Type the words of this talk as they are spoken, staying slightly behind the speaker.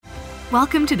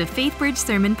Welcome to the FaithBridge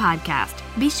Sermon Podcast.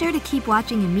 Be sure to keep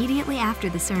watching immediately after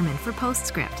the sermon for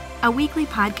Postscript, a weekly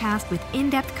podcast with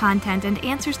in-depth content and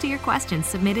answers to your questions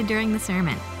submitted during the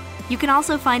sermon. You can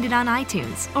also find it on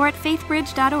iTunes or at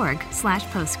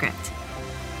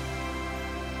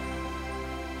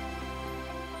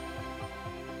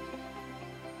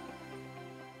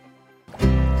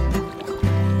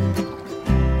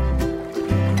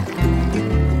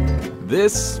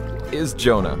This is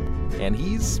Jonah, and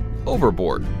he's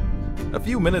overboard. A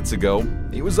few minutes ago,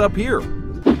 he was up here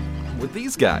with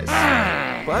these guys,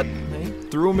 but they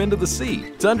threw him into the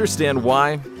sea. To understand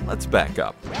why, let's back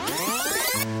up.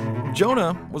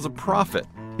 Jonah was a prophet.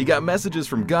 He got messages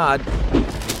from God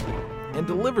and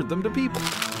delivered them to people.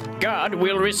 God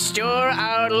will restore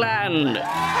our land.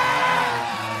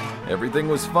 Everything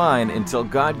was fine until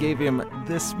God gave him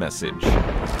this message.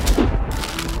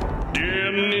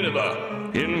 Dear Nineveh,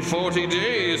 in 40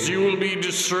 days you will be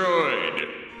destroyed.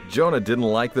 Jonah didn't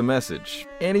like the message,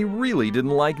 and he really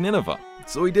didn't like Nineveh.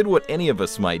 So he did what any of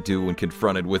us might do when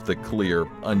confronted with the clear,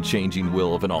 unchanging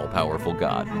will of an all-powerful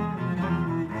God.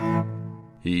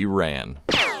 He ran.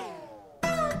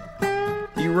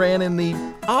 He ran in the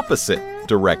opposite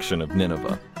direction of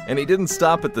Nineveh. And he didn't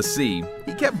stop at the sea.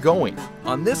 He kept going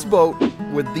on this boat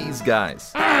with these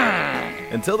guys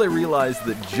until they realized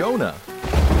that Jonah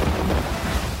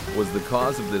was the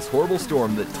cause of this horrible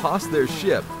storm that tossed their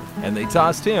ship, and they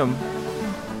tossed him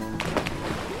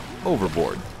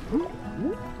overboard.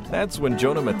 That's when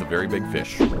Jonah met the very big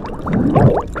fish.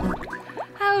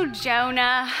 Oh,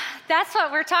 Jonah. That's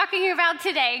what we're talking about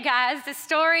today, guys, the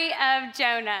story of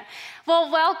Jonah.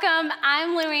 Well, welcome.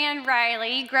 I'm Luann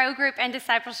Riley, Grow Group and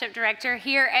Discipleship Director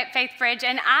here at FaithBridge,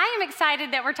 and I am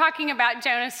excited that we're talking about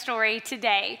Jonah's story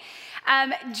today.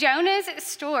 Jonah's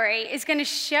story is going to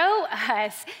show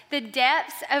us the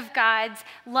depths of God's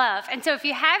love. And so if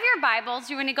you have your Bibles,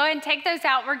 you want to go ahead and take those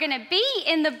out. We're going to be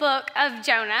in the book of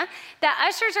Jonah. The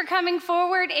ushers are coming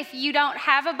forward. If you don't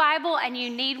have a Bible and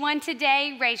you need one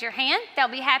today, raise your hand. They'll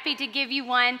be happy to give you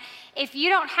one. If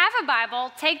you don't have a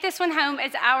Bible, take this one home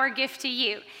as our gift to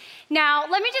you. Now,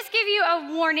 let me just give you a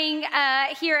warning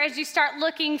here as you start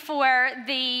looking for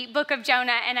the book of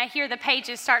Jonah and I hear the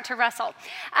pages start to rustle.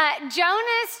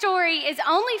 Jonah's story is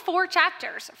only 4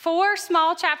 chapters, 4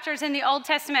 small chapters in the Old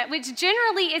Testament, which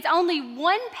generally is only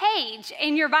 1 page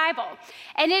in your Bible.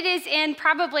 And it is in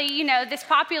probably, this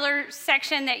popular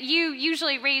section that you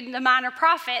usually read in the Minor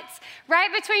Prophets,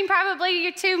 right between probably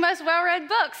your 2 most well-read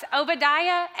books,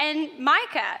 Obadiah and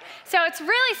Micah. So it's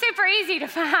really super easy to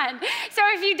find. So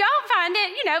if you don't find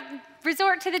it,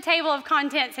 resort to the table of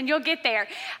contents and you'll get there.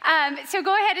 So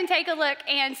go ahead and take a look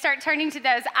and start turning to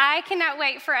those. I cannot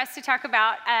wait for us to talk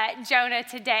about Jonah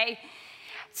today.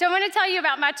 So I'm going to tell you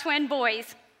about my twin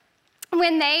boys.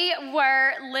 When they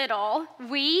were little,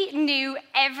 we knew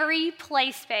every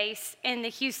play space in the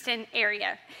Houston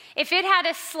area. If it had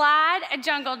a slide, a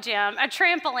jungle gym, a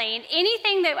trampoline,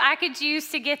 anything that I could use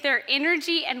to get their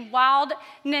energy and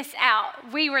wildness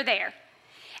out, we were there.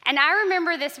 And I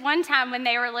remember this one time when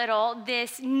they were little,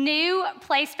 this new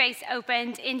play space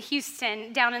opened in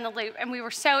Houston down in the Loop, and we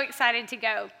were so excited to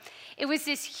go. It was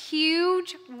this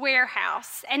huge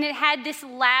warehouse, and it had this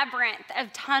labyrinth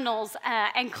of tunnels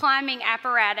and climbing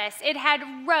apparatus. It had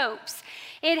ropes.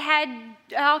 It had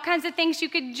all kinds of things you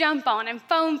could jump on, and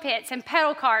foam pits and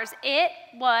pedal cars. It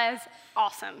was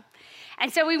awesome. And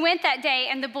so we went that day,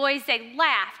 and the boys, they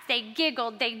laughed, they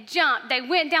giggled, they jumped, they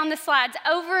went down the slides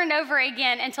over and over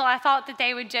again until I thought that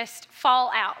they would just fall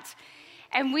out.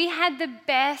 And we had the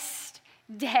best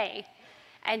day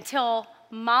until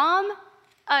Mom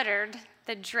uttered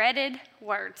the dreaded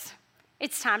words,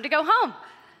 "It's time to go home."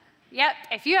 Yep,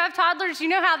 if you have toddlers, you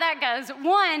know how that goes.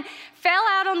 One fell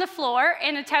out on the floor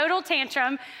in a total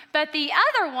tantrum, but the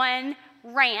other one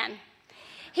ran.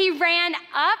 He ran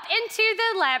up into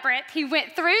the labyrinth, he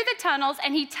went through the tunnels,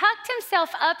 and he tucked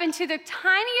himself up into the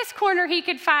tiniest corner he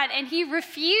could find, and he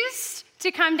refused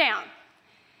to come down.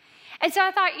 And so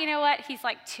I thought, you know what, he's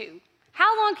like 2.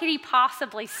 How long could he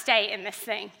possibly stay in this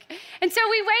thing? And so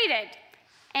we waited,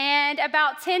 and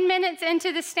about 10 minutes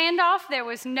into the standoff, there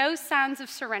was no signs of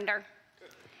surrender.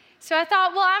 So I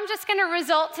thought, well, I'm just gonna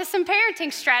resort to some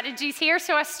parenting strategies here,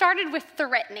 so I started with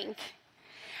threatening.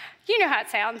 You know how it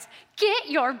sounds. Get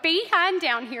your behind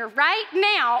down here right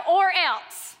now or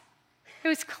else. He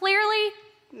was clearly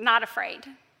not afraid.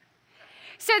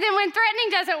 So then when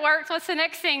threatening doesn't work, what's the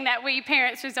next thing that we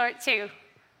parents resort to?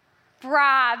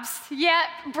 Bribes.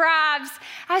 Yep, bribes.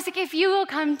 I was like, if you will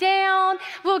come down,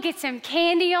 we'll get some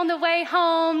candy on the way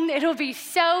home. It'll be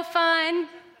so fun.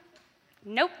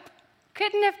 Nope.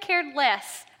 Couldn't have cared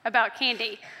less about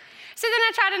candy. So then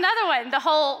I tried another one, the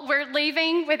whole we're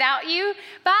leaving without you.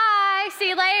 Bye, see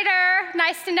you later.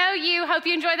 Nice to know you. Hope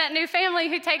you enjoy that new family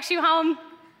who takes you home.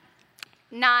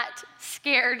 Not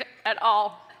scared at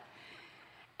all.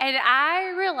 And I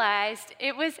realized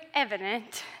it was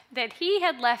evident that he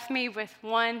had left me with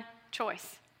one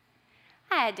choice.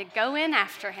 I had to go in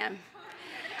after him.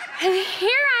 And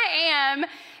here I am,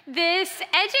 this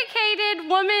educated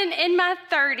woman in my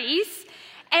 30s,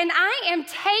 and I am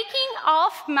taking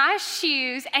off my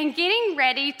shoes and getting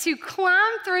ready to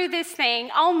climb through this thing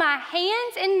on my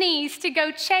hands and knees to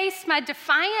go chase my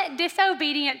defiant,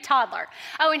 disobedient toddler.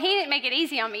 Oh, and he didn't make it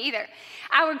easy on me either.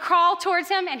 I would crawl towards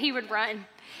him and he would run.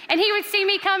 And he would see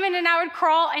me coming and I would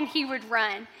crawl and he would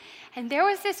run. And there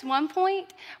was this one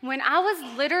point when I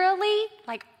was literally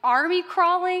like army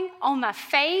crawling on my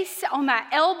face, on my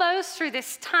elbows through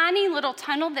this tiny little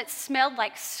tunnel that smelled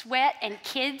like sweat and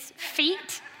kids'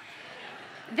 feet,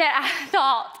 that I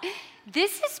thought,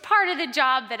 this is part of the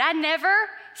job that I never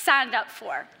signed up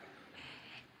for.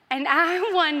 And I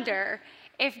wonder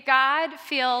if God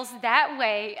feels that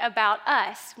way about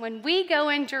us when we go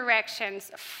in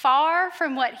directions far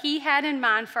from what he had in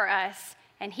mind for us,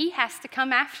 and he has to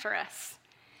come after us.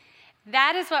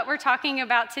 That is what we're talking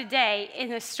about today in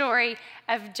the story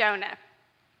of Jonah.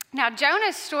 Now,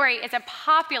 Jonah's story is a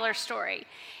popular story.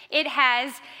 It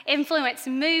has influenced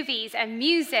movies and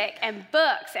music and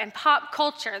books and pop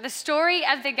culture. The story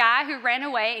of the guy who ran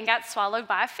away and got swallowed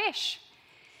by a fish.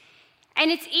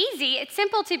 And it's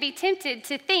simple to be tempted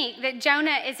to think that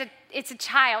Jonah it's a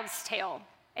child's tale.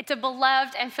 It's a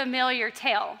beloved and familiar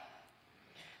tale.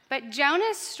 But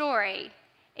Jonah's story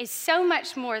is so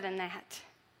much more than that.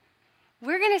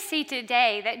 We're going to see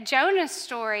today that Jonah's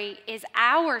story is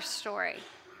our story.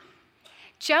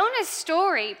 Jonah's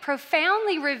story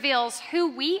profoundly reveals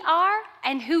who we are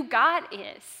and who God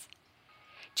is.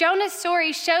 Jonah's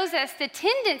story shows us the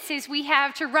tendencies we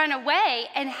have to run away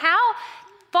and how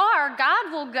far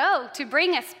God will go to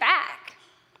bring us back.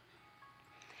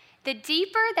 The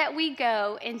deeper that we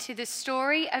go into the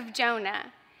story of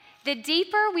Jonah, the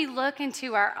deeper we look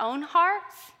into our own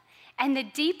hearts, and the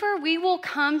deeper we will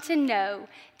come to know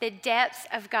the depths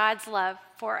of God's love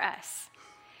for us.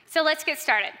 So let's get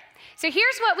started. So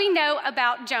here's what we know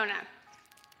about Jonah.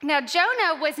 Now,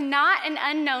 Jonah was not an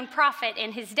unknown prophet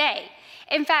in his day.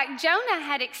 In fact, Jonah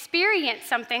had experienced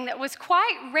something that was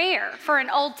quite rare for an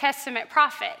Old Testament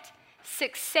prophet: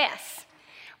 success.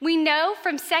 We know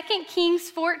from 2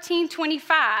 Kings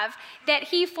 14:25 that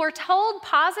he foretold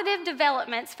positive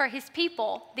developments for his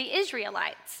people, the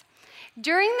Israelites.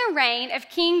 During the reign of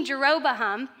King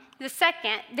Jeroboam II,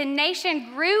 the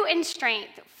nation grew in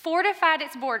strength, fortified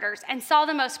its borders, and saw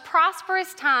the most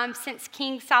prosperous time since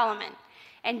King Solomon.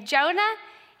 And Jonah,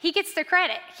 he gets the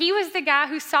credit. He was the guy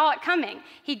who saw it coming.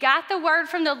 He got the word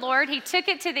from the Lord. He took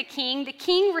it to the king. The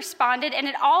king responded, and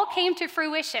it all came to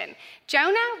fruition.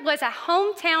 Jonah was a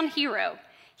hometown hero.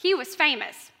 He was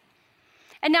famous.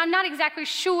 And now I'm not exactly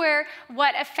sure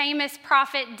what a famous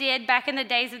prophet did back in the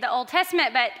days of the Old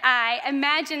Testament, but I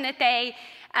imagine that they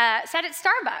sat at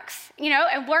Starbucks,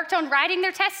 and worked on writing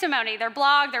their testimony, their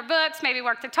blog, their books, maybe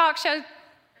worked the talk show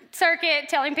circuit,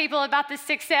 telling people about the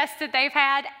success that they've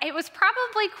had. It was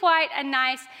probably quite a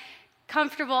nice,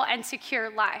 comfortable, and secure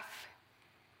life.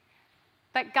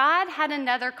 But God had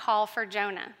another call for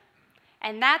Jonah,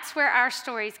 and that's where our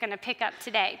story is going to pick up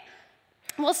today.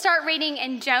 We'll start reading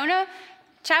in Jonah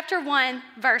chapter 1,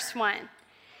 verse 1.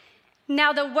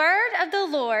 Now the word of the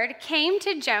Lord came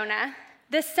to Jonah,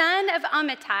 the son of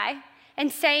Amittai, and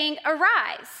saying,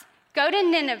 "Arise, go to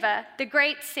Nineveh, the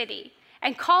great city,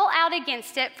 and call out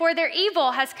against it, for their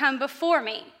evil has come before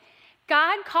me."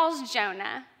 God calls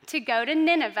Jonah to go to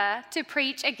Nineveh to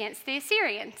preach against the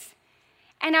Assyrians.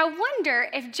 And I wonder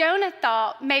if Jonah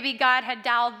thought maybe God had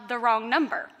dialed the wrong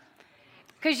number.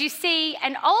 Because you see,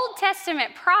 an Old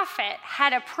Testament prophet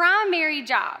had a primary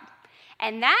job,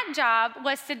 and that job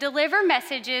was to deliver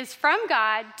messages from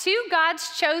God to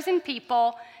God's chosen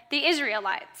people, the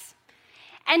Israelites.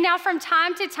 And now from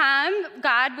time to time,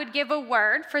 God would give a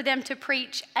word for them to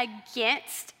preach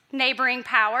against neighboring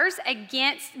powers,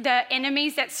 against the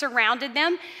enemies that surrounded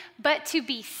them, but to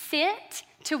be sent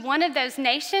to one of those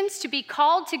nations, to be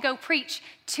called to go preach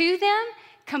to them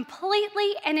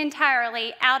completely and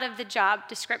entirely out of the job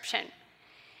description.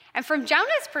 And from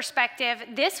Jonah's perspective,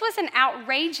 this was an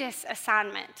outrageous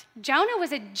assignment. Jonah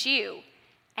was a Jew,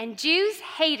 and Jews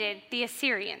hated the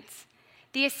Assyrians.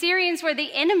 The Assyrians were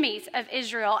the enemies of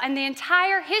Israel, and the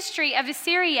entire history of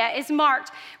Assyria is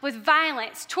marked with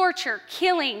violence, torture,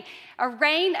 killing, a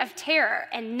reign of terror.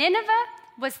 And Nineveh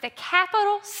was the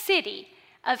capital city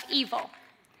of evil.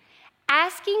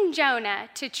 Asking Jonah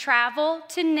to travel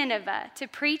to Nineveh to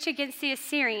preach against the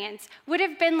Assyrians would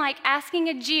have been like asking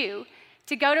a Jew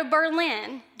to go to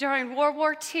Berlin during World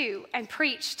War II and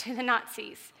preach to the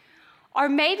Nazis. Or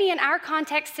maybe in our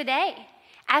context today,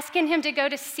 asking him to go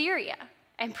to Syria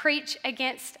and preach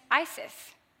against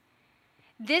ISIS.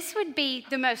 This would be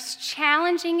the most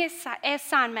challenging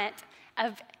assignment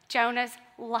of Jonah's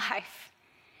life.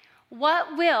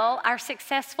 What will our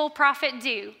successful prophet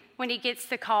do when he gets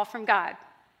the call from God?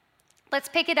 Let's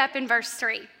pick it up in verse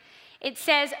 3. It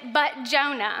says, "But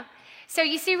Jonah." So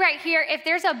you see right here, if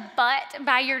there's a "but"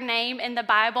 by your name in the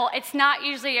Bible, it's not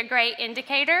usually a great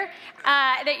indicator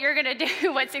that you're going to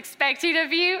do what's expected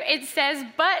of you. It says,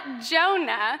 "But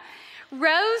Jonah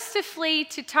rose to flee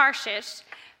to Tarshish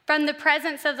from the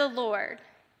presence of the Lord.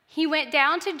 He went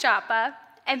down to Joppa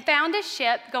and found a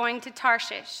ship going to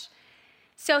Tarshish.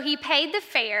 So he paid the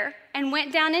fare and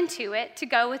went down into it to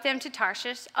go with them to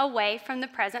Tarshish away from the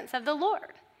presence of the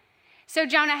Lord." So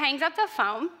Jonah hangs up the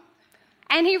phone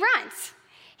and he runs.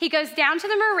 He goes down to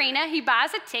the marina, he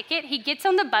buys a ticket, he gets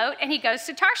on the boat, and he goes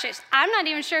to Tarshish. I'm not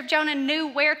even sure if Jonah knew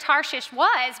where Tarshish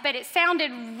was, but it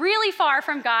sounded really far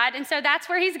from God, and so that's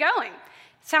where he's going.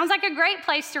 Sounds like a great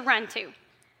place to run to.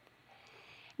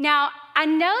 Now, I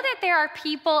know that there are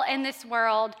people in this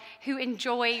world who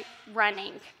enjoy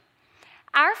running.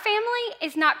 Our family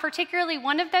is not particularly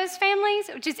one of those families,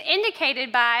 which is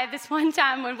indicated by this one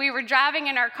time when we were driving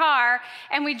in our car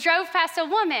and we drove past a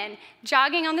woman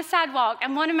jogging on the sidewalk,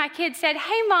 and one of my kids said,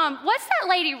 "Hey, Mom, what's that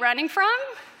lady running from?"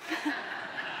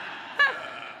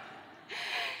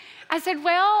 I said,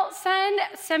 "Well, son,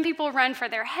 some people run for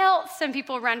their health, some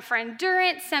people run for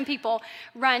endurance, some people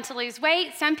run to lose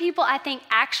weight, some people, I think,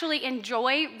 actually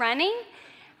enjoy running.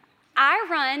 I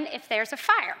run if there's a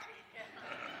fire."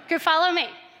 Go follow me.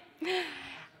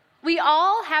 We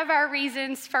all have our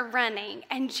reasons for running,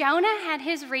 and Jonah had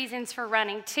his reasons for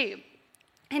running too.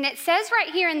 And it says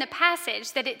right here in the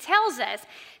passage that it tells us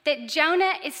that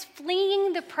Jonah is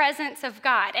fleeing the presence of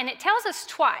God, and it tells us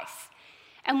twice.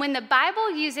 And when the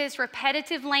Bible uses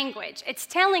repetitive language, it's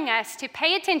telling us to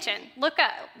pay attention. Look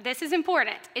up. This is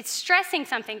important. It's stressing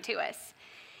something to us.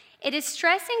 It is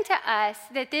stressing to us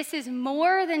that this is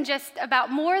more than just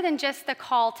the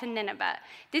call to Nineveh.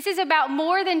 This is about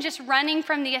more than just running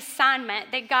from the assignment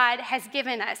that God has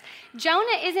given us.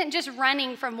 Jonah isn't just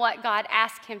running from what God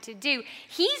asked him to do.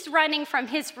 He's running from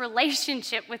his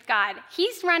relationship with God.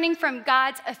 He's running from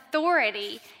God's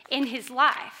authority in his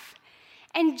life.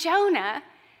 And Jonah,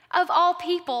 of all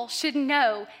people, should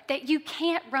know that you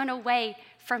can't run away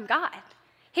from God.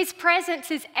 His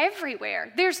presence is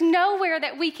everywhere. There's nowhere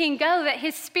that we can go that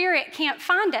his spirit can't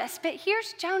find us. But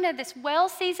here's Jonah, this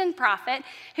well-seasoned prophet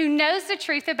who knows the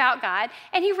truth about God,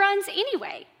 and he runs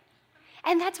anyway.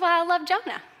 And that's why I love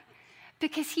Jonah,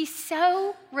 because he's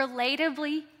so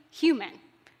relatably human.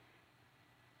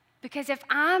 Because if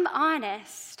I'm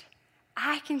honest,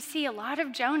 I can see a lot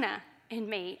of Jonah in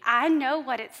me. I know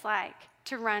what it's like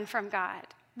to run from God.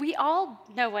 We all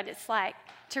know what it's like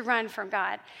to run from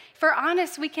God. If we're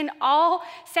honest, we can all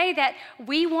say that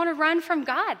we want to run from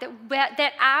God,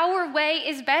 that our way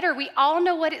is better. We all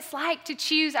know what it's like to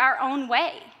choose our own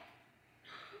way.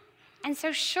 And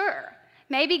so sure,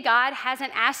 maybe God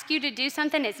hasn't asked you to do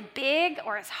something as big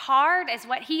or as hard as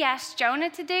what he asked Jonah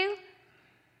to do.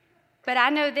 But I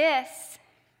know this,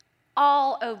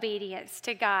 all obedience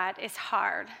to God is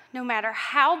hard, no matter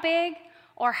how big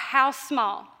or how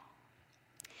small.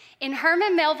 In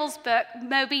Herman Melville's book,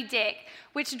 Moby Dick,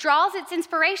 which draws its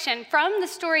inspiration from the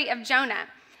story of Jonah,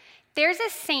 there's a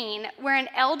scene where an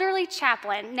elderly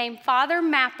chaplain named Father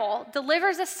Mapple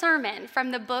delivers a sermon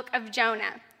from the book of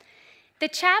Jonah. The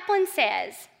chaplain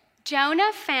says,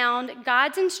 "Jonah found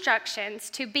God's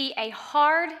instructions to be a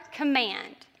hard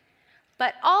command,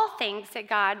 but all things that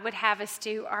God would have us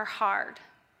do are hard.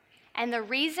 And the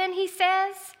reason, he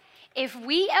says, if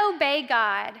we obey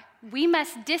God, we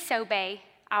must disobey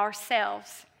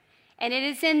ourselves. And it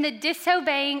is in the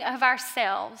disobeying of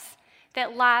ourselves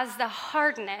that lies the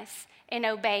hardness in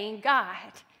obeying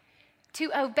God.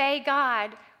 To obey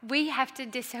God, we have to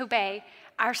disobey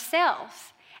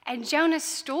ourselves." And Jonah's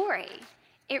story,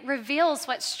 it reveals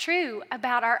what's true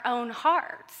about our own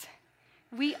hearts.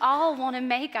 We all want to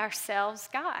make ourselves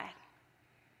God.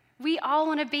 We all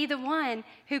want to be the one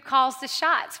who calls the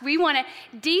shots. We want to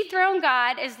dethrone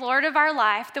God as Lord of our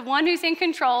life, the one who's in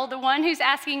control, the one who's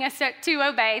asking us to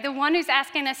obey, the one who's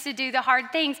asking us to do the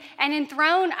hard things, and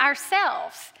enthrone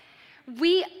ourselves.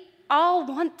 We all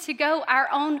want to go our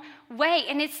own way.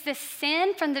 And it's the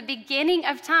sin from the beginning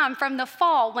of time, from the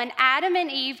fall, when Adam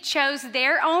and Eve chose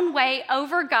their own way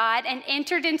over God and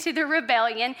entered into the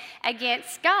rebellion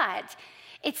against God.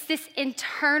 It's this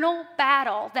internal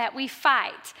battle that we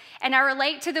fight. And I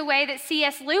relate to the way that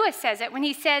C.S. Lewis says it when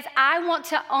he says, I want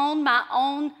to own my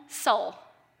own soul.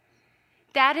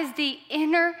 That is the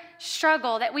inner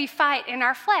struggle that we fight in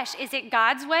our flesh. Is it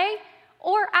God's way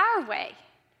or our way?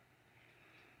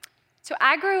 So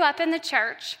I grew up in the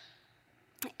church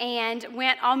and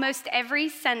went almost every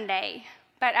Sunday,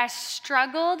 but I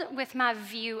struggled with my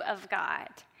view of God.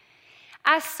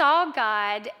 I saw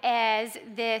God as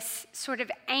this sort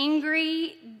of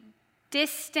angry,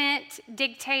 distant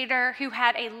dictator who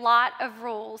had a lot of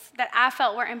rules that I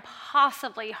felt were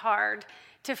impossibly hard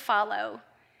to follow.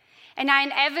 And I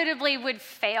inevitably would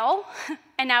fail,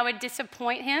 and I would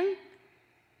disappoint him.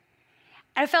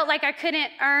 I felt like I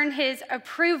couldn't earn his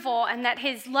approval and that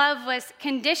his love was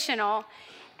conditional.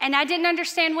 And I didn't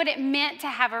understand what it meant to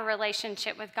have a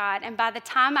relationship with God. And by the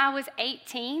time I was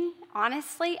 18,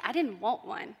 honestly, I didn't want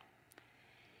one.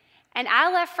 And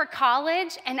I left for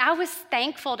college, and I was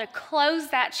thankful to close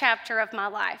that chapter of my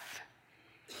life.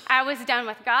 I was done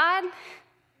with God.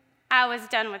 I was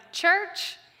done with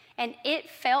church, and it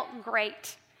felt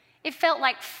great. It felt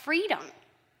like freedom.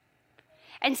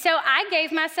 And so I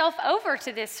gave myself over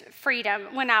to this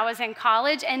freedom when I was in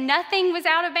college, and nothing was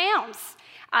out of bounds.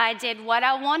 I did what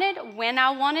I wanted, when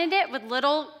I wanted it, with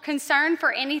little concern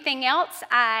for anything else.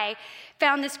 I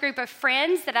found this group of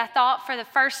friends that I thought for the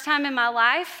first time in my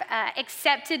life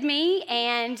accepted me,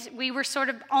 and we were sort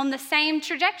of on the same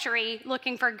trajectory,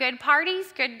 looking for good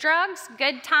parties, good drugs,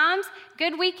 good times,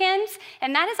 good weekends,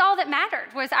 and that is all that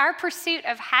mattered, was our pursuit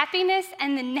of happiness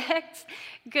and the next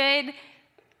good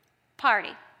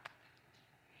party.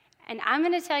 And I'm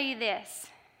going to tell you this.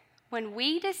 When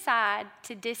we decide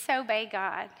to disobey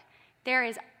God, there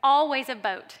is always a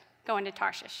boat going to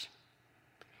Tarshish.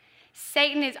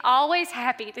 Satan is always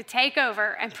happy to take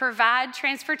over and provide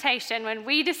transportation when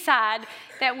we decide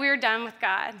that we're done with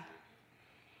God.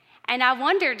 And I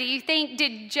wonder, do you think,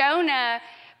 did Jonah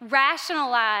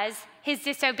rationalize his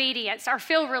disobedience or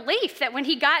feel relief that when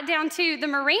he got down to the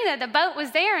marina, the boat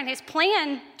was there and his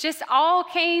plan just all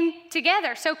came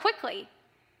together so quickly?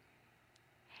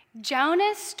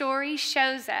 Jonah's story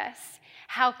shows us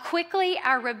how quickly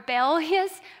our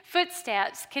rebellious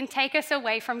footsteps can take us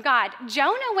away from God.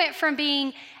 Jonah went from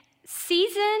being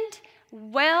seasoned,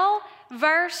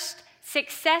 well-versed,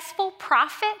 successful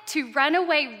prophet to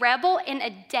runaway rebel in a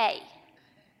day.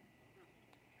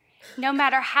 No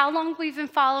matter how long we've been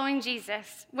following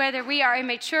Jesus, whether we are a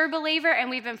mature believer and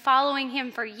we've been following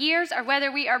him for years, or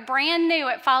whether we are brand new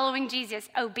at following Jesus,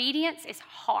 obedience is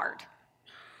hard.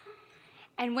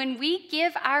 And when we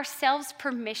give ourselves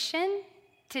permission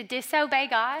to disobey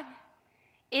God,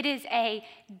 it is a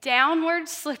downward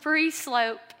slippery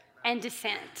slope and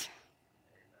descent.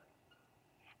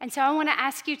 And so I want to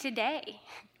ask you today,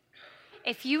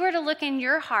 if you were to look in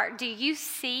your heart, do you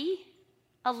see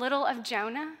a little of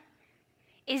Jonah?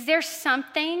 Is there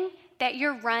something that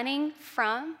you're running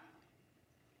from?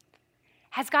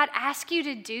 Has God asked you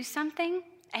to do something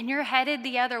and you're headed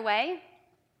the other way?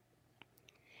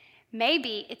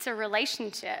 Maybe it's a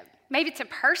relationship. Maybe it's a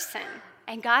person,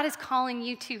 and God is calling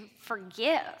you to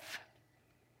forgive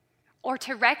or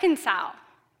to reconcile,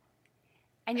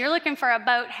 and you're looking for a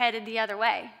boat headed the other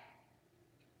way.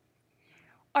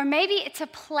 Or maybe it's a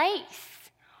place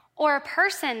or a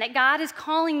person that God is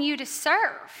calling you to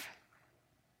serve,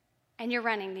 and you're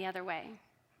running the other way.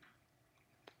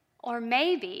 Or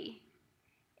maybe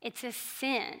it's a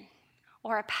sin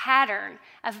or a pattern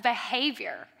of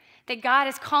behavior that God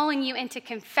is calling you into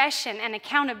confession and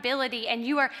accountability, and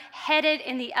you are headed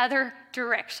in the other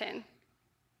direction.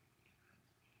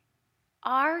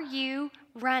 Are you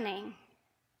running?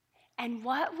 And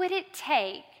what would it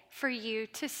take for you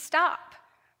to stop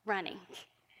running?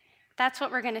 That's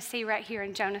what we're going to see right here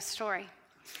in Jonah's story.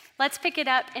 Let's pick it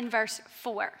up in verse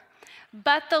 4.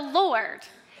 But the Lord.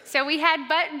 So we had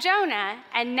but Jonah,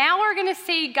 and now we're going to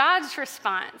see God's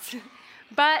response.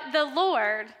 But the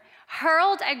Lord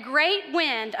hurled a great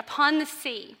wind upon the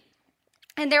sea,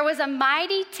 and there was a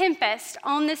mighty tempest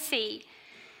on the sea,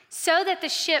 so that the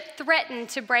ship threatened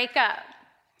to break up.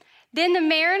 Then the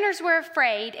mariners were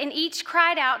afraid, and each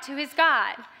cried out to his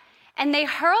God. And they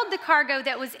hurled the cargo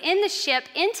that was in the ship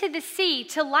into the sea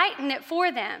to lighten it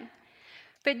for them.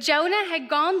 But Jonah had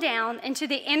gone down into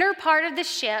the inner part of the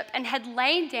ship and had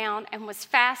laid down and was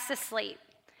fast asleep.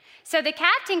 So the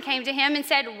captain came to him and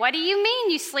said, "What do you mean,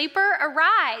 you sleeper?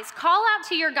 Arise, call out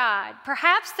to your God.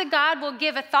 Perhaps the God will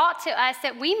give a thought to us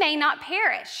that we may not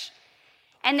perish."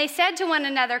 And they said to one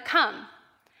another, "Come,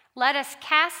 let us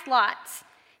cast lots,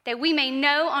 that we may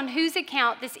know on whose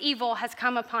account this evil has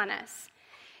come upon us."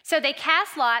 So they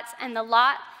cast lots, and the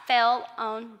lot fell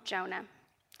on Jonah.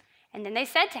 And then they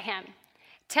said to him,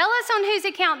 "Tell us on whose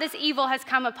account this evil has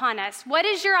come upon us. What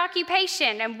is your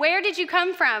occupation, and where did you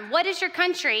come from? What is your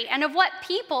country, and of what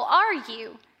people are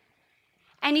you?"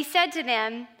 And he said to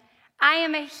them, "I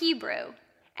am a Hebrew,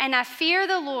 and I fear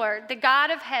the Lord, the God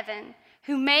of heaven,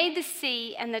 who made the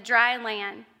sea and the dry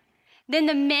land." Then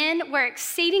the men were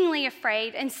exceedingly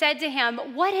afraid and said to him,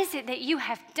 "What is it that you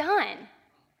have done?"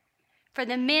 For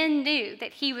the men knew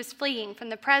that he was fleeing from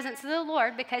the presence of the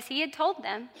Lord because he had told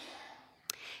them.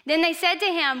 Then they said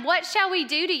to him, "What shall we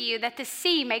do to you that the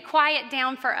sea may quiet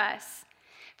down for us?"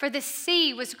 For the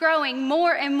sea was growing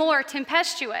more and more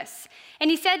tempestuous. And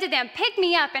he said to them, "Pick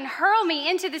me up and hurl me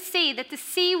into the sea, that the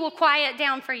sea will quiet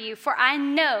down for you. For I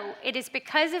know it is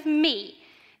because of me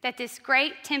that this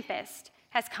great tempest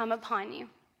has come upon you."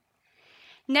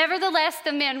 Nevertheless,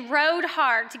 the men rowed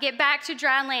hard to get back to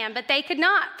dry land, but they could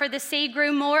not, for the sea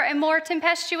grew more and more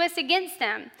tempestuous against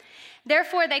them.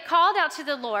 Therefore they called out to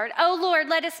the Lord, "O Lord,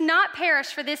 let us not perish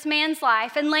for this man's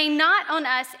life, and lay not on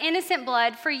us innocent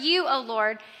blood, for you, O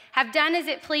Lord, have done as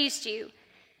it pleased you."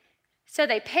 So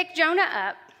they picked Jonah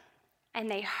up, and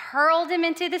they hurled him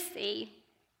into the sea,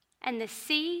 and the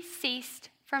sea ceased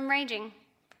from raging.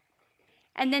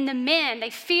 And then the men, they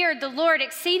feared the Lord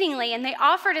exceedingly, and they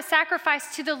offered a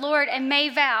sacrifice to the Lord and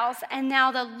made vows. And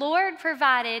now the Lord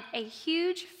provided a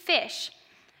huge fish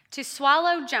to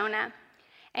swallow Jonah.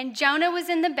 And Jonah was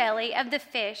in the belly of the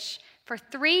fish for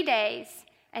 3 days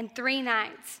and 3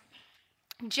 nights.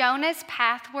 Jonah's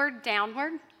pathward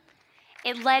downward,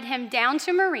 it led him down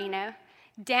to Marina,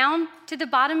 down to the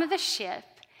bottom of the ship,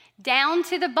 down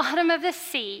to the bottom of the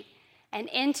sea, and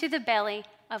into the belly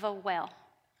of a whale.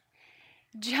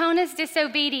 Jonah's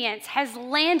disobedience has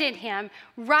landed him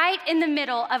right in the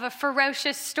middle of a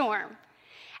ferocious storm.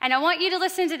 And I want you to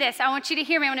listen to this. I want you to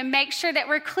hear me. I want to make sure that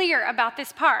we're clear about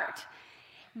this part.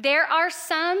 There are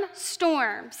some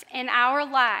storms in our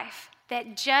life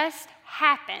that just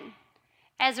happen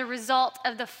as a result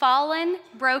of the fallen,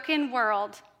 broken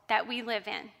world that we live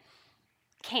in.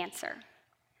 Cancer,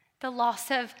 the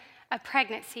loss of a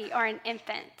pregnancy or an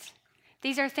infant.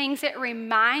 These are things that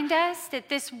remind us that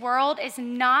this world is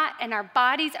not, and our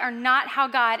bodies are not how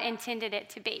God intended it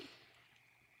to be.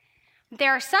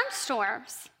 There are some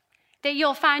storms that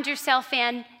you'll find yourself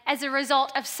in as a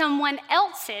result of someone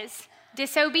else's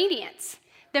disobedience.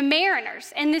 The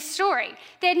mariners in this story,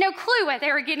 they had no clue what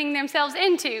they were getting themselves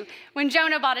into when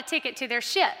Jonah bought a ticket to their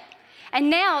ship. And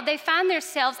now they find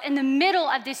themselves in the middle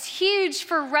of this huge,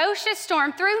 ferocious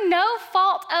storm through no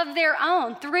fault of their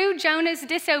own, through Jonah's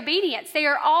disobedience. They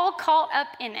are all caught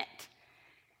up in it.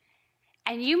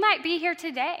 And you might be here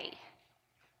today,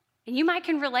 and you might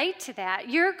can relate to that.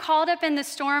 You're caught up in the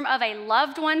storm of a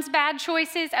loved one's bad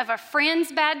choices, of a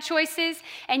friend's bad choices,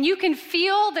 and you can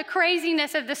feel the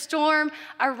craziness of the storm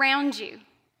around you.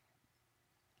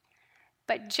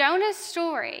 But Jonah's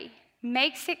story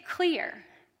makes it clear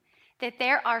that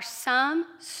there are some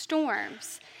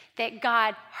storms that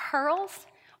God hurls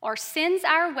or sends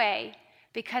our way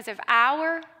because of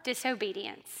our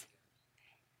disobedience.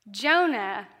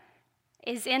 Jonah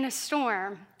is in a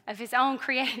storm of his own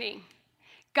creating.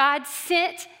 God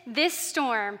sent this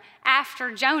storm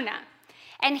after Jonah.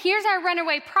 And here's our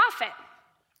runaway prophet.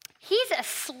 He's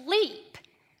asleep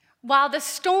while the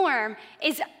storm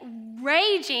is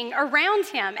raging around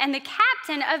him. And the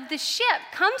captain of the ship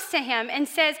comes to him and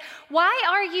says, "Why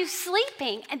are you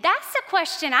sleeping?" And that's the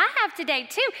question I have today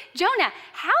too. Jonah,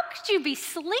 how could you be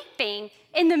sleeping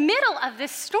in the middle of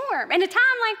this storm in a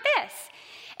time like this?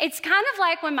 It's kind of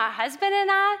like when my husband and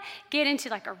I get into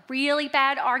like a really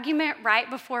bad argument right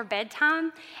before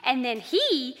bedtime, and then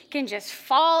he can just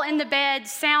fall in the bed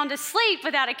sound asleep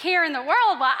without a care in the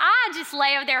world while I just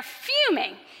lay over there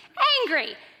fuming,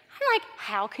 angry. I'm like,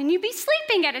 how can you be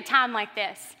sleeping at a time like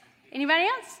this? Anybody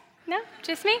else? No?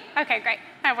 Just me? Okay, great.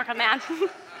 I'll work on that.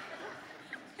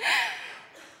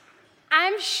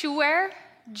 I'm sure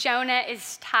Jonah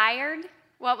is tired,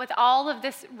 what with all of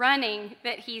this running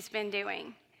that he's been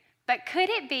doing. But could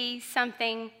it be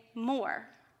something more?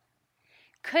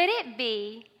 Could it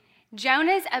be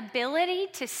Jonah's ability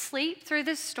to sleep through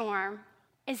the storm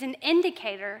is an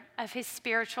indicator of his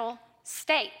spiritual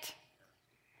state?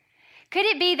 Could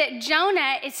it be that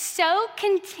Jonah is so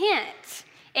content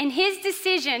in his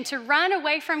decision to run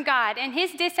away from God and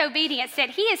his disobedience that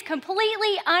he is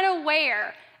completely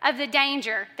unaware of the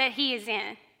danger that he is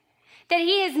in? That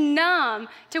he is numb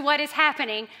to what is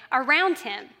happening around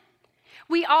him?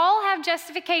 We all have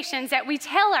justifications that we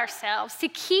tell ourselves to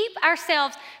keep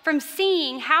ourselves from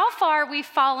seeing how far we've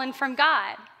fallen from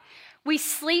God. We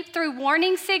sleep through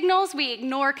warning signals, we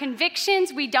ignore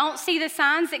convictions, we don't see the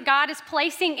signs that God is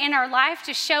placing in our life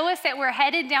to show us that we're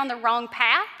headed down the wrong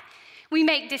path. We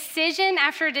make decision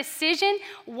after decision,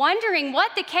 wondering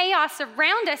what the chaos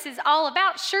around us is all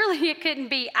about. Surely it couldn't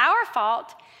be our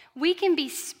fault. We can be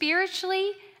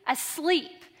spiritually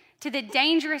asleep to the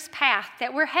dangerous path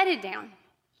that we're headed down.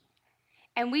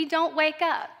 And we don't wake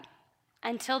up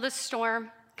until the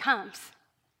storm comes,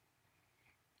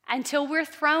 until we're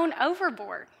thrown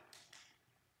overboard.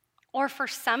 Or for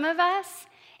some of us,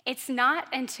 it's not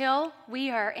until we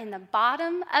are in the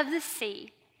bottom of the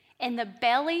sea, in the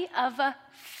belly of a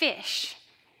fish,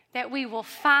 that we will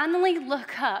finally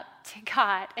look up to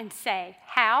God and say,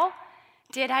 how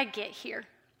did I get here?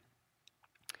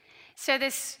 So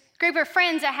this group of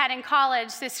friends I had in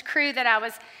college, this crew that I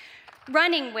was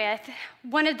running with,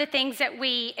 one of the things that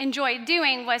we enjoyed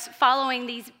doing was following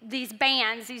these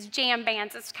bands, these jam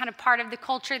bands. It's kind of part of the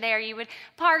culture there. You would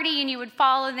party and you would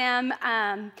follow them.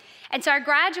 And so I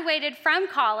graduated from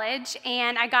college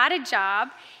and I got a job,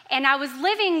 and I was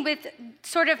living with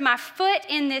sort of my foot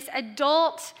in this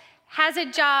adult, has a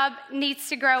job, needs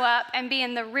to grow up and be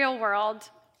in the real world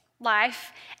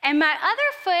life, and my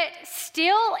other foot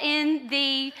still in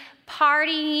the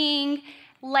partying,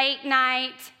 late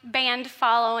night, band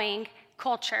following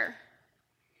culture.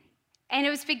 And it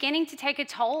was beginning to take a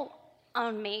toll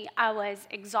on me. I was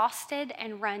exhausted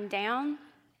and run down.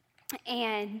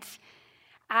 And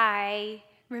I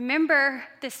remember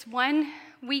this one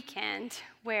weekend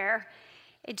where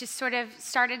it just sort of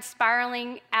started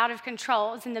spiraling out of control.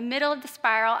 It was in the middle of the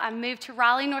spiral. I moved to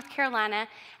Raleigh, North Carolina.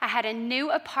 I had a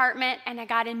new apartment and I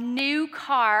got a new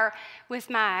car with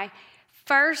my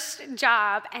first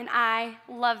job, and I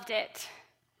loved it.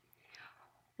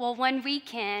 Well, one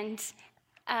weekend,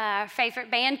 a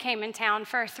favorite band came in town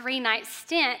for a 3-night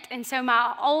stint, and so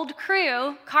my old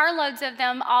crew, carloads of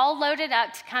them, all loaded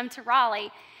up to come to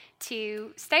Raleigh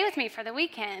to stay with me for the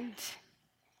weekend.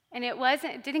 And it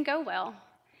didn't go well.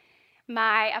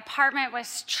 My apartment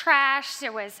was trashed.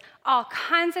 There was all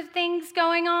kinds of things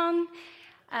going on.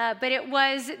 But it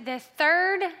was the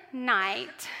third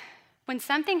night when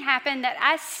something happened that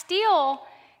I still,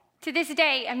 to this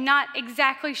day, am not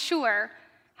exactly sure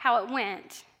how it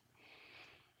went.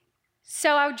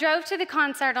 So I drove to the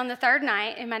concert on the third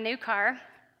night in my new car,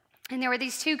 and there were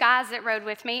these two guys that rode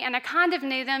with me, and I kind of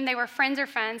knew them. They were friends of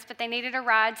friends, but they needed a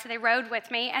ride, so they rode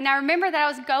with me. And I remember that I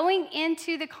was going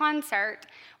into the concert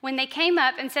when they came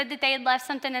up and said that they had left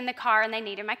something in the car and they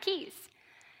needed my keys.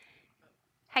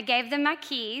 I gave them my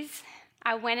keys.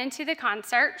 I went into the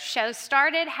concert, show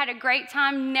started, had a great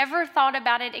time, never thought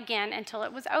about it again until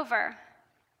it was over.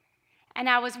 And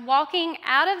I was walking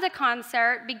out of the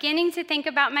concert, beginning to think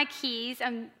about my keys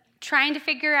and trying to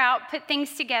figure out, put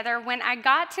things together, when I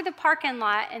got to the parking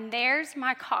lot, and there's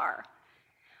my car.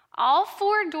 All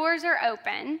 4 doors are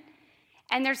open,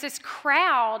 and there's this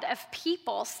crowd of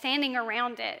people standing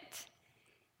around it.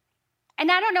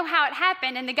 And I don't know how it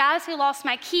happened, and the guys who lost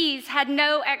my keys had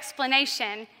no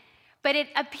explanation, but it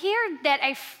appeared that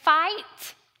a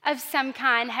fight of some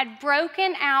kind had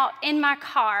broken out in my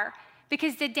car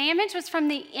because the damage was from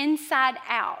the inside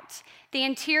out. The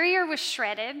interior was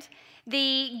shredded.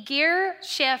 The gear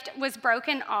shift was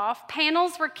broken off.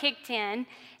 Panels were kicked in.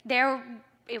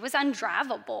 It was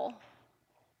undrivable.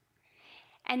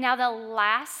 And now the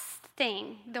last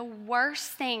thing, the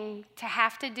worst thing to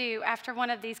have to do after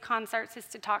one of these concerts is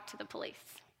to talk to the police.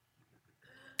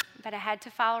 But I had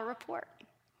to file a report.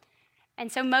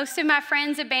 And so most of my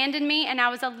friends abandoned me, and I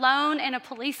was alone in a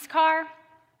police car.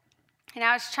 And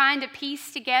I was trying to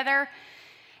piece together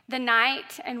the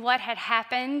night and what had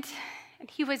happened. And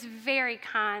he was very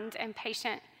kind and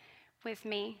patient with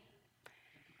me.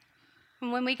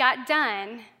 And when we got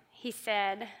done, he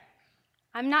said,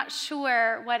 "I'm not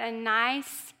sure what a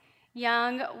nice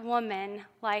young woman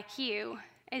like you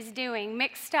is doing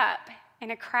mixed up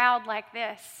in a crowd like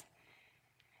this.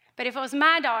 But if it was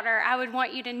my daughter, I would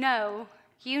want you to know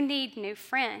you need new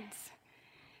friends.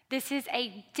 This is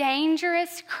a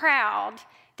dangerous crowd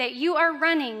that you are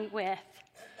running with,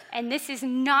 and this is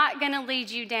not going to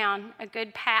lead you down a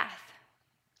good path."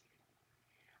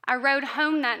 I rode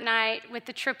home that night with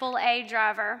the AAA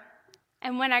driver,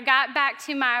 and when I got back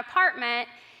to my apartment,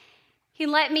 he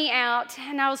let me out,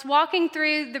 and I was walking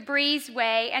through the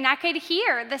breezeway, and I could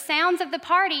hear the sounds of the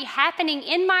party happening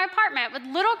in my apartment with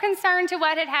little concern to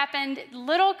what had happened,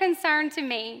 little concern to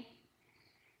me.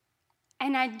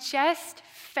 And I just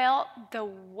felt the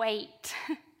weight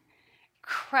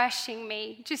crushing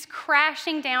me, just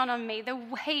crashing down on me, the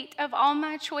weight of all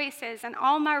my choices and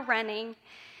all my running.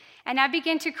 And I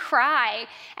began to cry,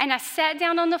 and I sat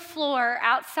down on the floor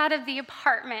outside of the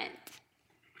apartment,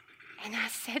 and I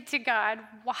said to God,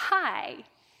 why?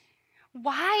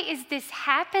 Why is this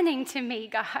happening to me,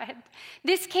 God?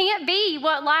 This can't be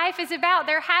what life is about.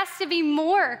 There has to be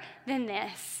more than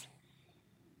this.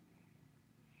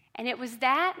 And it was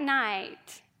that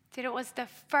night that it was the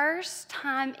first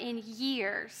time in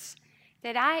years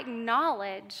that I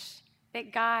acknowledged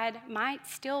that God might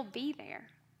still be there.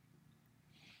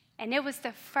 And it was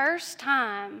the first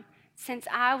time since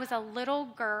I was a little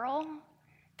girl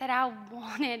that I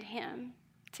wanted him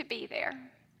to be there.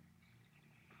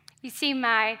 You see,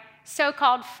 my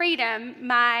so-called freedom,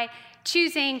 my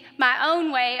choosing my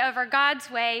own way over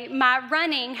God's way, my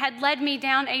running had led me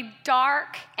down a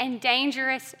dark and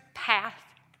dangerous path.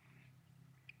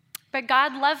 But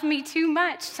God loved me too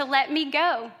much to let me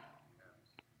go.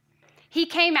 He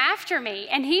came after me,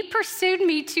 and he pursued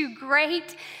me to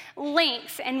great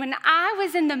lengths. And when I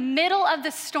was in the middle of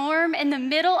the storm, in the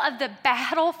middle of the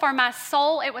battle for my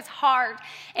soul, it was hard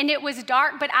and it was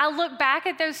dark, but I look back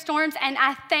at those storms and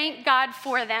I thank God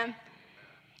for them.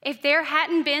 If there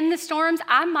hadn't been the storms,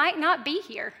 I might not be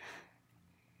here.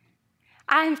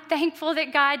 I'm thankful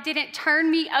that God didn't turn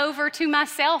me over to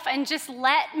myself and just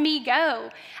let me go.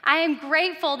 I am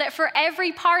grateful that for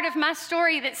every part of my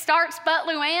story that starts but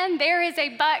Luann, there is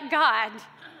a but God.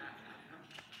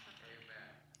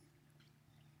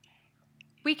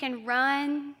 We can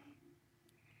run,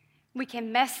 we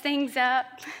can mess things up,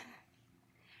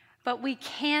 but we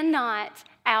cannot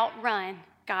outrun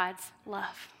God's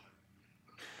love.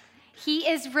 He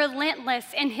is relentless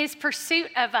in his pursuit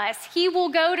of us. He will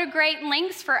go to great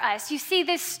lengths for us. You see,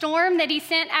 this storm that he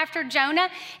sent after Jonah,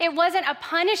 it wasn't a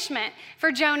punishment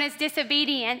for Jonah's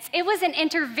disobedience. It was an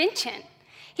intervention.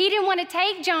 He didn't want to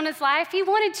take Jonah's life. He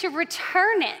wanted to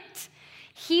return it.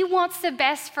 He wants the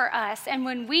best for us. And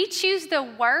when we choose the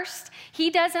worst,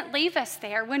 he doesn't leave us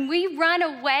there. When we run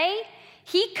away,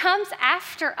 he comes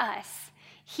after us.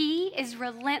 He is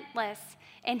relentless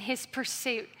in his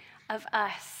pursuit of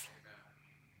us.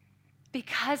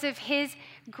 Because of his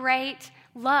great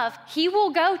love, he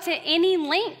will go to any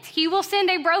length. He will send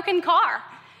a broken car.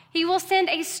 He will send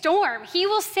a storm. He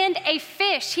will send a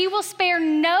fish. He will spare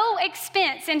no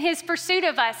expense in his pursuit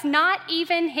of us, not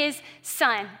even his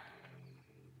son.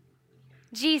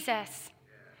 Jesus,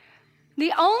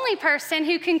 the only person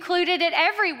who concluded it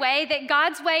every way that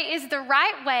God's way is the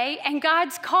right way and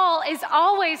God's call is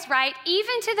always right,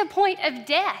 even to the point of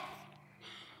death.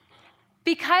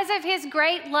 Because of his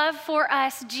great love for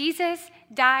us, Jesus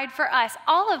died for us,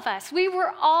 all of us. We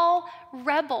were all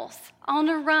rebels on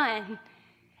a run,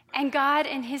 and God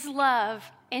in his love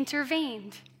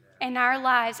intervened in our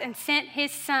lives and sent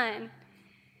his son.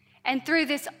 And through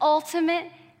this ultimate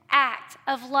act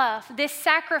of love, this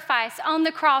sacrifice on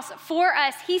the cross for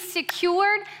us, he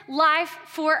secured life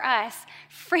for us,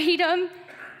 freedom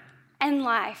and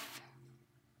life.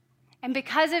 And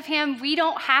because of him, we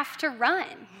don't have to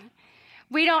run.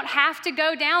 We don't have to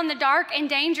go down the dark and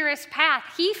dangerous path.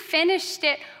 He finished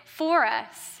it for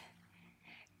us.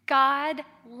 God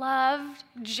loved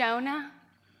Jonah,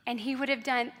 and he would have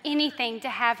done anything to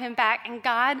have him back, and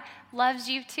God loves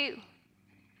you too.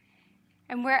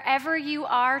 And wherever you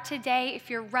are today, if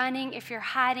you're running, if you're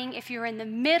hiding, if you're in the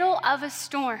middle of a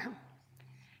storm,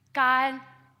 God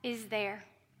is there.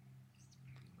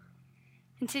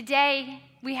 And today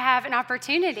we have an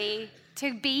opportunity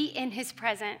to be in his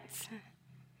presence,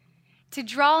 to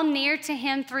draw near to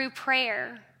him through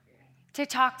prayer, to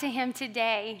talk to him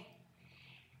today.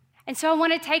 And so I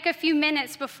want to take a few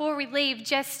minutes before we leave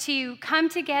just to come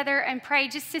together and pray,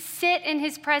 just to sit in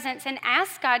his presence and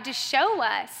ask God to show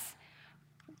us,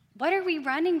 what are we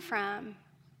running from?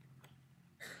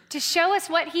 To show us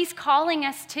what he's calling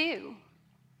us to.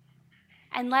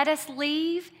 And let us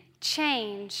leave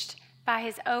changed by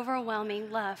his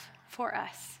overwhelming love for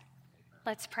us.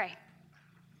 Let's pray.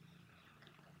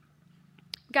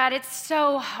 God, it's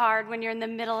so hard when you're in the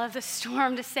middle of the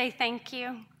storm to say thank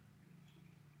you.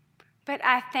 But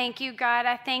I thank you, God.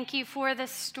 I thank you for the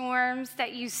storms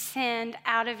that you send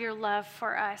out of your love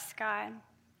for us, God.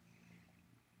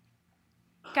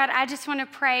 God, I just want to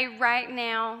pray right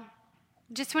now.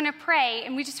 Just want to pray,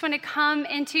 and we just want to come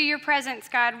into your presence,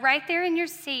 God, right there in your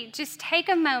seat. Just take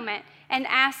a moment and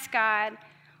ask God,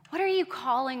 what are you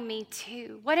calling me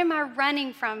to? What am I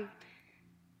running from?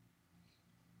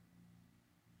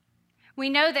 We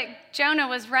know that Jonah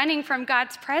was running from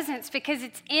God's presence because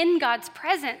it's in God's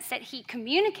presence that he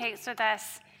communicates with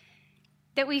us.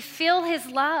 that we feel his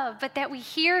love, but that we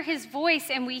hear his voice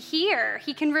and we hear.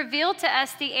 He can reveal to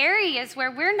us the areas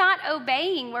where we're not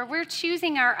obeying, where we're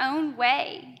choosing our own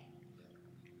way.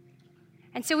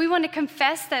 And so we want to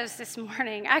confess those this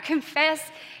morning. I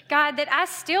confess, God, that I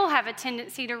still have a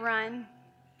tendency to run.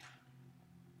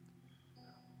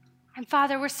 And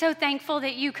Father, we're so thankful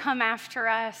that you come after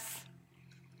us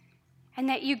and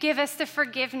that you give us the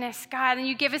forgiveness, God, and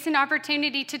you give us an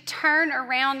opportunity to turn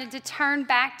around and to turn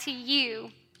back to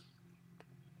you.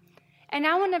 And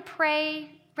I want to pray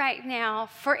right now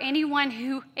for anyone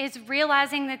who is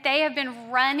realizing that they have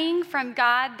been running from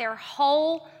God their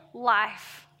whole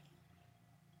life.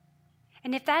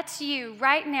 And if that's you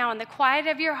right now in the quiet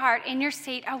of your heart, in your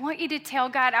seat, I want you to tell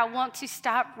God, I want to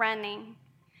stop running.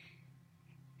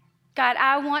 God,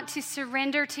 I want to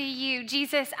surrender to you.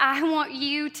 Jesus, I want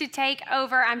you to take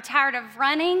over. I'm tired of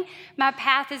running. My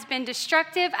path has been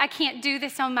destructive. I can't do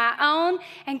this on my own.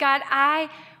 And God, I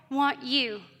want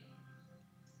you.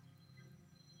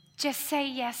 Just say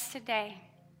yes today.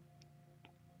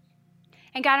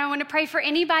 And God, I want to pray for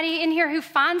anybody in here who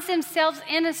finds themselves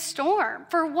in a storm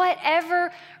for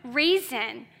whatever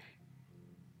reason.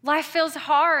 Life feels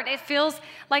hard. It feels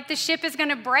like the ship is going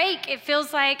to break. It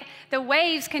feels like the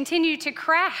waves continue to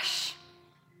crash.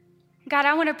 God,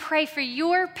 I want to pray for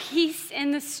your peace in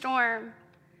the storm.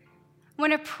 I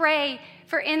want to pray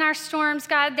for in our storms,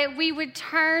 God, that we would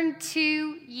turn to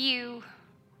you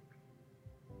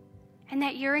and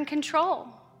that you're in control,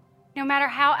 no matter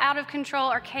how out of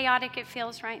control or chaotic it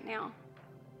feels right now.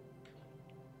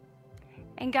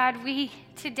 And God,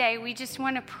 today, we just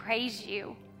want to praise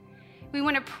you. We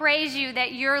want to praise you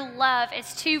that your love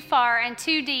is too far and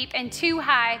too deep and too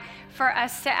high for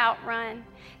us to outrun.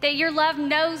 That your love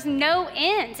knows no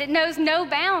ends. It knows no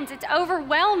bounds. It's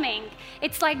overwhelming.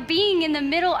 It's like being in the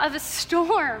middle of a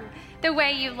storm, the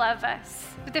way you love us,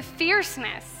 with the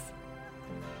fierceness.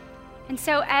 And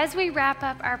so as we wrap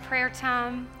up our prayer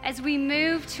time, as we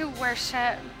move to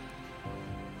worship,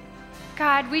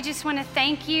 God, we just want to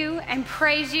thank you and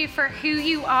praise you for who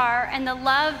you are and the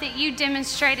love that you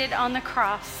demonstrated on the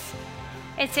cross.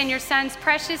 It's in your Son's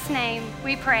precious name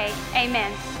we pray.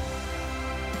 Amen.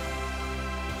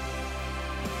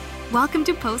 Welcome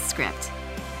to Postscript.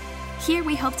 Here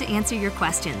we hope to answer your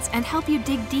questions and help you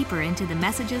dig deeper into the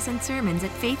messages and sermons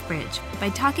at FaithBridge by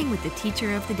talking with the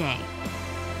teacher of the day.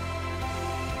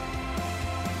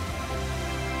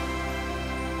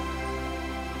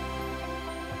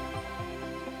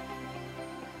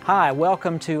 Hi,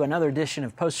 welcome to another edition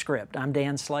of Postscript. I'm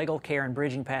Dan Slagle, Care and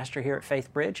Bridging Pastor here at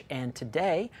FaithBridge, and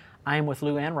today I am with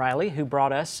Lou Ann Riley, who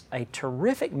brought us a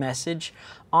terrific message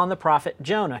on the prophet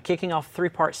Jonah, kicking off a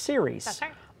three-part series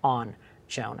on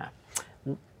Jonah.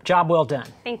 Job well done.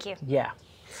 Thank you. Yeah.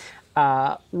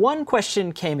 One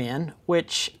question came in,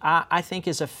 which I think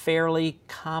is a fairly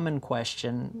common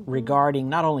question regarding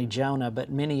not only Jonah,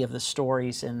 but many of the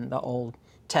stories in the Old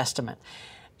Testament.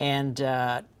 And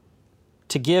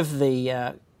to give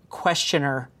the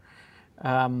questioner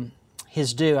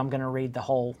his due, I'm going to read the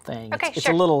whole thing. Okay, it's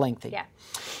a little lengthy. Yeah.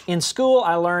 In school,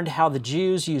 I learned how the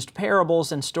Jews used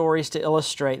parables and stories to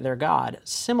illustrate their God,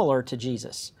 similar to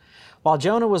Jesus. While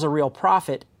Jonah was a real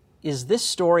prophet, is this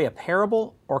story a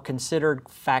parable or considered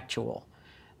factual?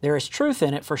 There is truth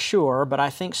in it for sure, but I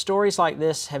think stories like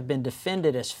this have been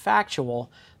defended as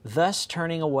factual, thus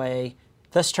turning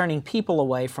people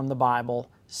away from the Bible,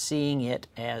 seeing it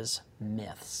as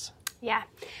myths. Yeah.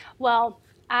 Well,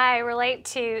 I relate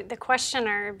to the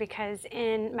questioner because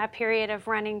in my period of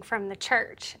running from the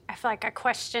church, I feel like I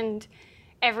questioned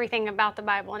everything about the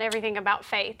Bible and everything about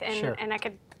faith, and, Sure. and I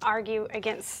could argue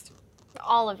against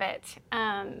all of it.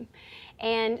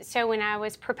 And so when I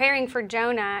was preparing for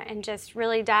Jonah and just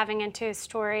really diving into his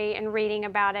story and reading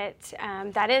about it,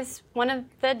 that is one of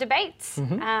the debates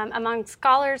among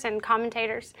scholars and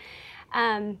commentators.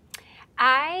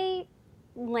 I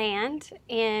land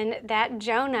in that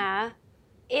Jonah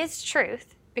is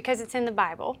truth because it's in the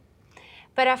Bible,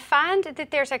 but I find that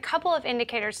there's a couple of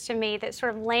indicators to me that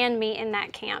sort of land me in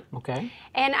that camp. Okay.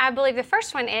 And I believe the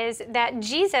first one is that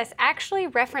Jesus actually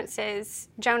references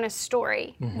Jonah's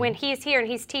story when he's here and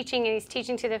he's teaching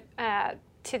to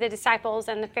the disciples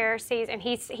and the Pharisees, and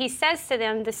he says to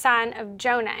them the son of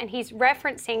Jonah, and he's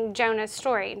referencing Jonah's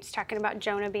story. He's talking about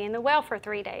Jonah being in the well for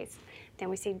 3 days. Then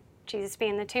we see Jesus be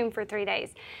in the tomb for 3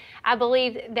 days. I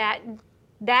believe that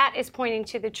is pointing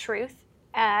to the truth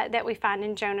that we find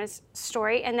in Jonah's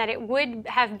story, and that it would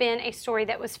have been a story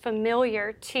that was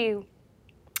familiar to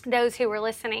those who were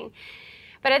listening.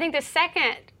 But I think the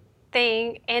second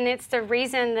thing, and it's the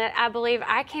reason that I believe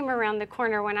I came around the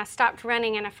corner when I stopped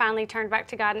running and I finally turned back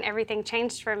to God and everything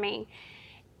changed for me,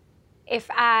 if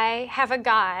I have a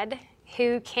God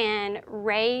who can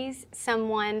raise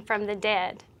someone from the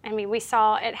dead, I mean, we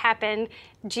saw it happen,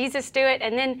 Jesus do it,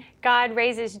 and then God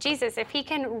raises Jesus. If he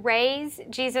can raise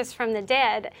Jesus from the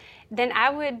dead, then I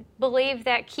would believe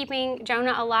that keeping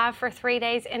Jonah alive for 3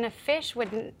 days in a fish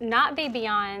would not be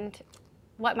beyond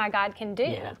what my God can do.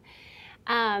 Yeah.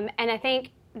 And I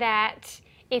think that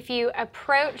if you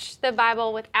approach the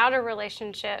Bible without a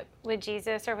relationship with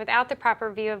Jesus or without the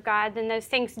proper view of God, then those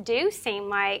things do seem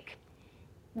like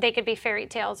they could be fairy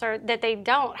tales, or that they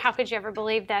don't. How could you ever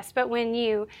believe this? But when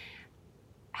you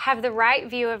have the right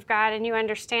view of God and you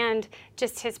understand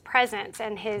just his presence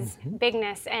and his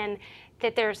bigness, and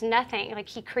that there's nothing, like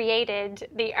he created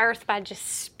the earth by just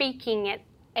speaking it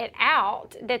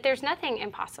out, that there's nothing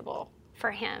impossible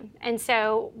for him. And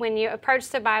so when you approach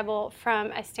the Bible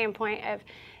from a standpoint of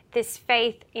this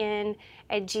faith in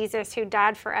a Jesus who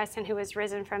died for us and who was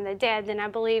risen from the dead, then I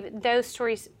believe those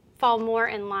stories fall more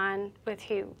in line with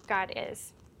who God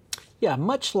is. Yeah,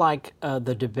 much like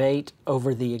the debate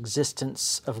over the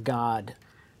existence of God,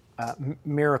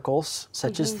 miracles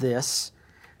such as this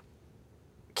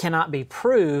cannot be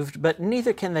proved, but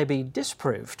neither can they be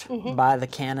disproved by the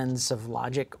canons of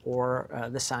logic or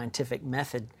the scientific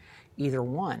method, either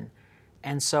one.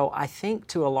 And so I think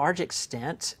to a large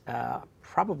extent,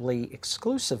 probably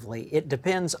exclusively, it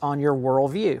depends on your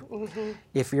worldview.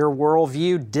 If your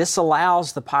worldview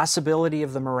disallows the possibility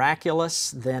of the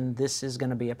miraculous, then this is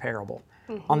going to be a parable.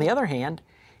 On the other hand,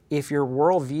 if your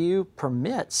worldview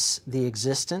permits the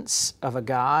existence of a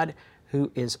God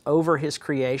who is over his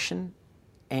creation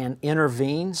and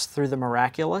intervenes through the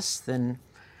miraculous, then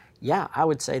yeah, I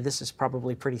would say this is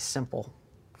probably pretty simple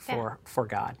for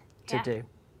God to do.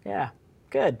 Yeah,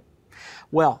 good.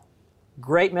 Well,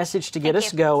 great message to get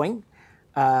us going.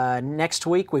 Next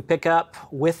week we pick up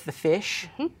with the fish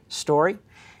story,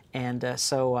 and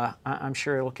so I'm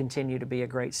sure it will continue to be a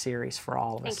great series for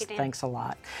all of us. Thank you, Dan. Thanks a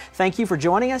lot. Thank you for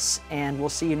joining us, and we'll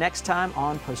see you next time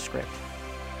on Postscript.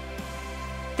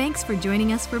 Thanks for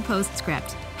joining us for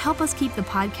Postscript. Help us keep the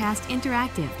podcast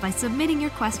interactive by submitting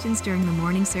your questions during the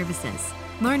morning services.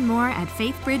 Learn more at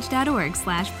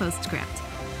faithbridge.org/postscript.